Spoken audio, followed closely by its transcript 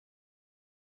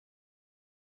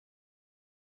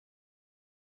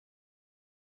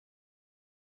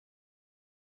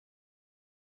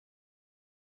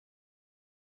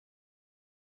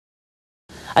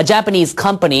A Japanese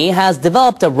company has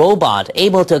developed a robot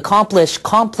able to accomplish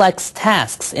complex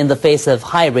tasks in the face of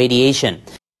high radiation.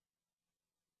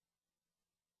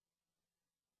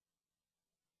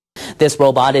 This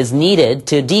robot is needed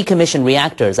to decommission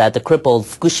reactors at the crippled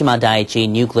Fukushima Daini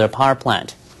nuclear power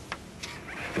plant.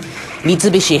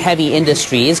 Mitsubishi Heavy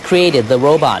Industries created the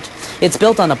robot. It's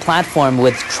built on a platform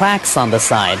with tracks on the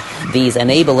side. These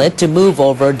enable it to move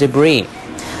over debris.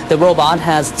 The robot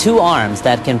has 2 arms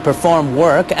that can perform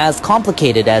work as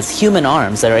complicated as human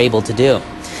arms are able to do.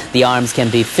 The arms can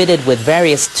be fitted with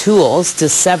various tools to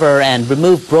sever and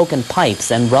remove broken pipes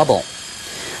and rubble.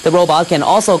 The robot can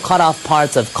also cut off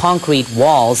parts of concrete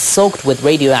walls soaked with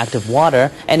radioactive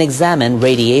water and examine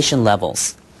radiation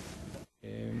levels.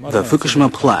 The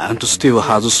Fukushima plant still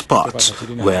has spots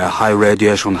where high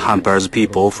radiation hampers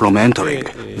people from entering.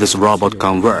 This robot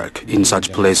can work in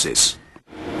such places.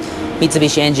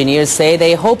 Mitsubishi engineers say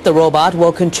they hope the robot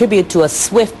will contribute to a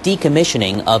swift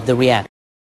decommissioning of the reactor.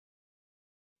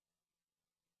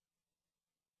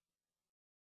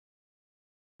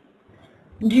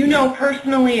 Do you know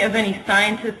personally of any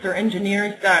scientists or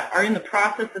engineers that are in the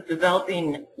process of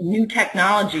developing new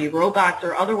technology, robots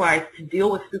or otherwise, to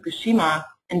deal with Fukushima?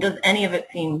 And does any of it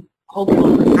seem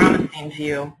hopeful or promising to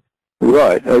you?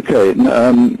 Right, okay.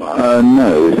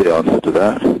 No is the answer to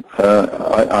that.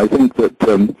 I think that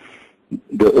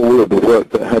all of the work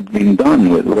that had been done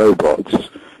with robots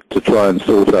to try and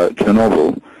sort out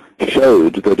Chernobyl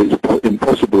showed that it's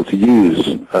impossible to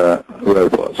use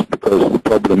robots, because the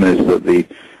problem is that the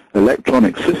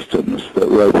electronic systems that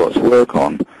robots work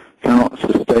on cannot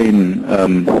sustain,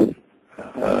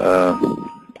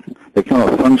 they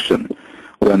cannot function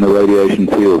when the radiation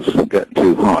fields get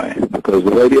too high, because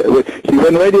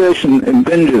when radiation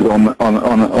impinges on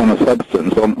a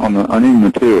substance, on any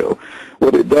material,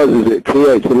 what it does is it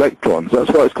creates electrons. That's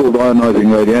why it's called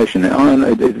ionizing radiation.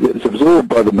 It's absorbed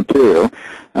by the material,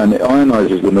 and it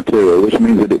ionizes the material, which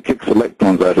means that it kicks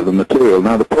electrons out of the material.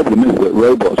 Now the problem is that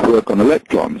robots work on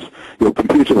electrons. Your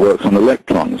computer works on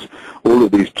electrons. All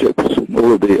of these chips,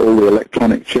 all the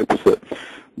electronic chips that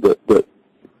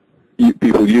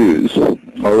people use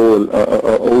all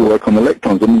work on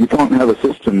electrons, and you can't have a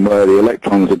system where the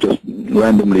electrons are just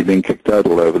randomly being kicked out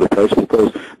all over the place,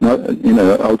 because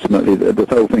ultimately the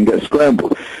whole thing gets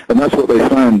scrambled. And that's what they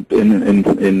found in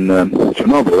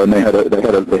Chernobyl. And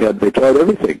they tried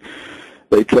everything.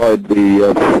 They tried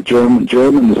the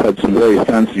Germans had some very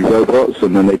fancy robots,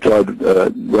 and then they tried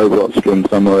robots from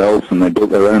somewhere else, and they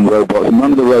built their own robots, and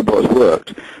none of the robots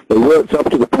worked. They worked up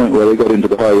to the point where they got into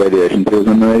the high radiation fields,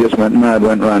 and then they just went mad,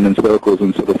 went round in circles,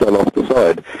 and sort of fell off the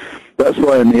side. That's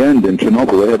why in the end in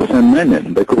Chernobyl they had to send men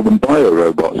in. They called them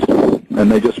bio-robots,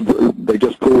 and they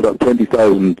just called up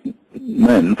 20,000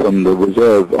 men from the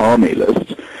reserve army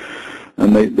lists,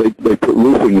 and they put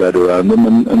roofing lead around them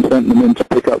and sent them in to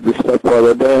pick up this stuff by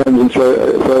their bare hands and throw it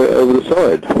over the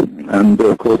side. And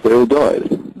of course they all died.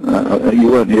 You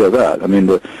won't hear that. I mean,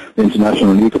 the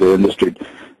international nuclear industry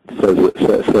says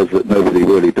that nobody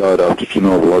really died after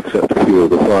Chernobyl except a few of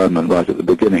the firemen right at the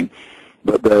beginning.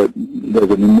 But there's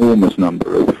an enormous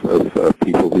number of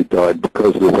people who died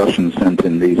because the Russians sent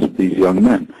in these young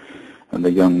men. And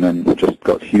the young men just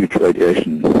got huge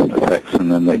radiation effects,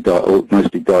 and then they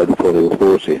mostly died before they were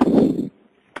 40.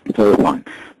 Terrifying.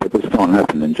 But this can't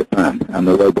happen in Japan, and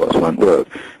the robots won't work.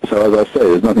 So as I say,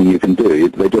 there's nothing you can do.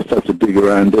 They just have to dig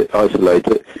around it, isolate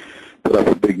it, put up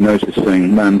a big notice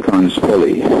saying mankind's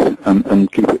folly, and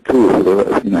keep it cool for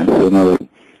another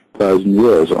 1,000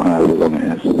 years or however long it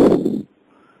is.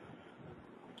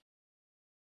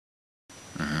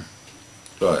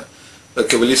 Mm-hmm. Right.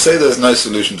 Okay, well you say there's no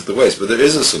solution to the waste, but there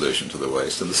is a solution to the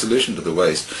waste, and the solution to the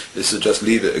waste is to just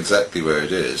leave it exactly where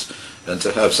it is, and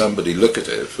to have somebody look at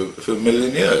it for a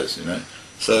million years,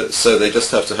 So they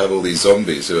just have to have all these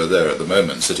zombies who are there at the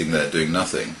moment, sitting there doing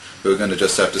nothing, who are going to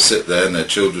just have to sit there, and their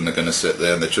children are going to sit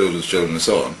there, and their children's children and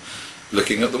so on,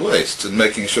 looking at the waste and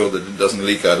making sure that it doesn't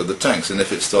leak out of the tanks. And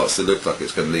if it starts to look like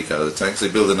it's going to leak out of the tanks, they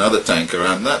build another tank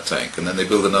around that tank, and then they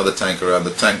build another tank around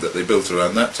the tank that they built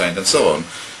around that tank, and so on.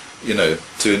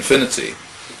 To infinity.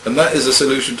 And that is a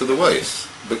solution to the waste,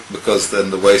 because then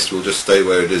the waste will just stay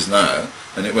where it is now,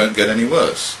 and it won't get any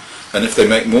worse. And if they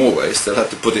make more waste, they'll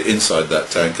have to put it inside that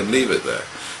tank and leave it there.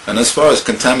 And as far as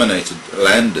contaminated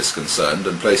land is concerned,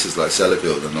 and places like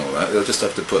Sellafield and all that, they'll just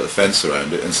have to put a fence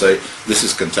around it and say, this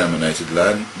is contaminated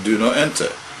land, do not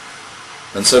enter.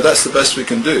 And so that's the best we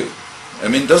can do. I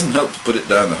mean, it doesn't help to put it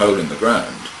down the hole in the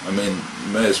ground. I mean,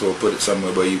 you may as well put it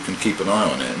somewhere where you can keep an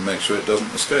eye on it and make sure it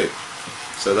doesn't escape.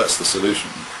 So that's the solution.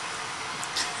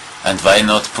 And why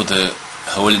not put a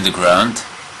hole in the ground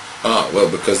Ah, well,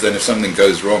 because then if something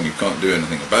goes wrong, you can't do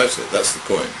anything about it. That's the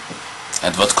point.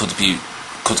 And what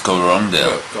could go wrong there?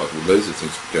 Oh, God, well, loads of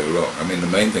things could go wrong. I mean, the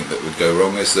main thing that would go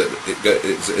wrong is that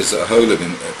it's a hole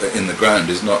in the ground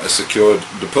is not a secured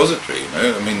depository, you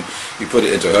know? I mean, you put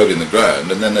it into a hole in the ground,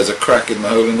 and then there's a crack in the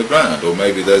hole in the ground, or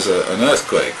maybe there's an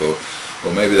earthquake, or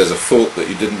maybe there's a fault that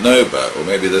you didn't know about, or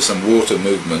maybe there's some water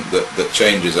movement that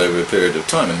changes over a period of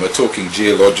time. And we're talking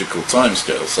geological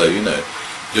timescale, so, you know,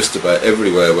 just about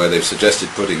everywhere where they've suggested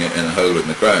putting it in a hole in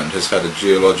the ground has had a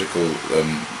geological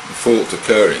fault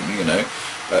occurring, you know,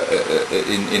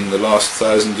 in the last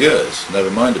 1,000 years. Never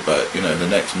mind about, you know, the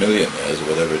next million years or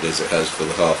whatever it is it has for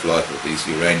the half-life of these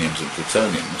uraniums and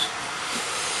plutoniums.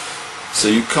 So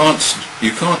you can't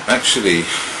actually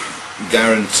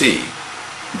guarantee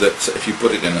that if you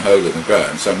put it in a hole in the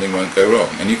ground, something won't go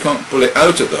wrong. And you can't pull it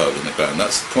out of the hole in the ground.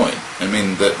 That's the point. I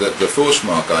mean, the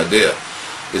Forschmark idea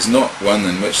is not one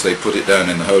in which they put it down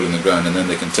in the hole in the ground and then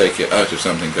they can take it out if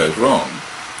something goes wrong.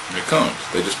 They can't.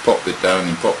 They just pop it down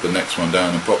and pop the next one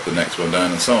down and pop the next one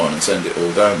down and so on and send it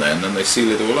all down there, and then they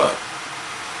seal it all up.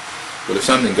 But if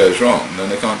something goes wrong, then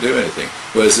they can't do anything.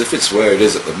 Whereas if it's where it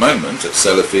is at the moment, at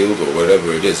Sellafield or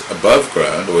wherever it is, above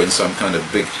ground or in some kind of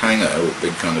big hangar or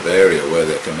big kind of area where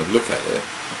they kind of look at it,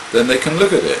 then they can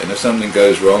look at it. And if something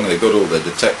goes wrong, they've got all their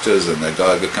detectors and their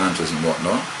Geiger counters and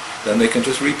whatnot, then they can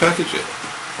just repackage it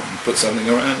and put something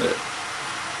around it.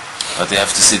 But they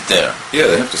have to sit there. Yeah,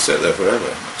 they have to sit there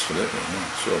forever. Absolutely, yeah,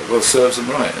 sure. Well, it serves them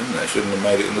right, isn't it? Shouldn't have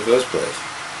made it in the first place.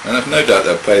 And I've no doubt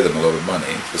they'll pay them a lot of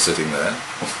money for sitting there.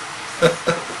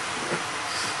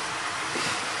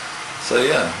 So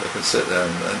yeah, they can sit there.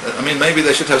 And I mean, maybe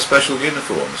they should have special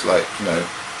uniforms, like, you know,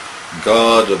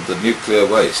 guard of the nuclear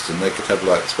waste, and they could have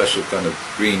like special kind of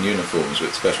green uniforms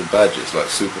with special badges, like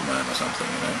Superman or something,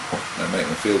 you know. They make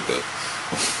them feel good.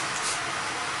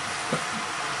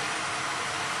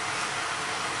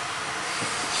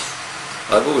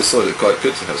 I've always thought it quite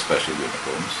good to have special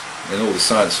uniforms. In all the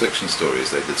science fiction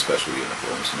stories they did special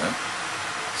uniforms, you know.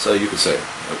 So you could say,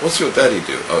 what's your daddy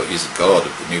do? Oh, he's a guard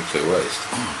of the nuclear waste.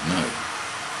 Oh, no.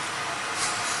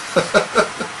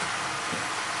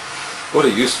 What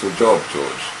a useful job,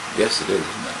 George. Yes, it is,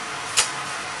 isn't it?